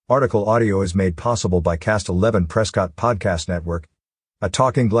Article audio is made possible by Cast 11 Prescott Podcast Network, a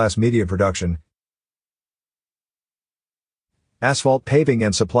Talking Glass media production. Asphalt Paving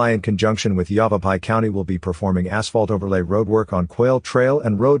and Supply in conjunction with Yavapai County will be performing asphalt overlay roadwork on Quail Trail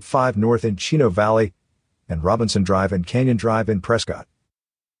and Road 5 North in Chino Valley and Robinson Drive and Canyon Drive in Prescott.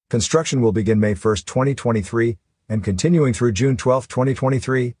 Construction will begin May 1, 2023, and continuing through June 12,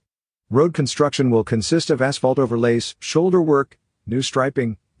 2023. Road construction will consist of asphalt overlays, shoulder work, new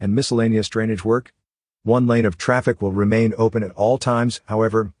striping, and miscellaneous drainage work. One lane of traffic will remain open at all times.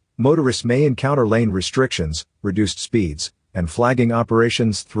 However, motorists may encounter lane restrictions, reduced speeds, and flagging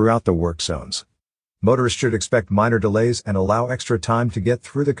operations throughout the work zones. Motorists should expect minor delays and allow extra time to get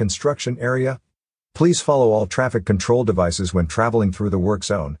through the construction area. Please follow all traffic control devices when traveling through the work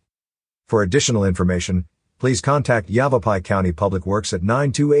zone. For additional information, please contact Yavapai County Public Works at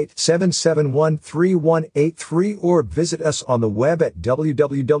 928-771-3183 or visit us on the web at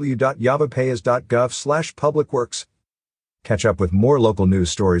www.yavapayas.gov/publicworks. Catch up with more local news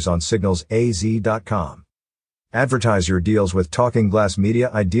stories on signalsaz.com. Advertise your deals with Talking Glass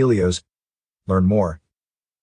Media Idealios. Learn more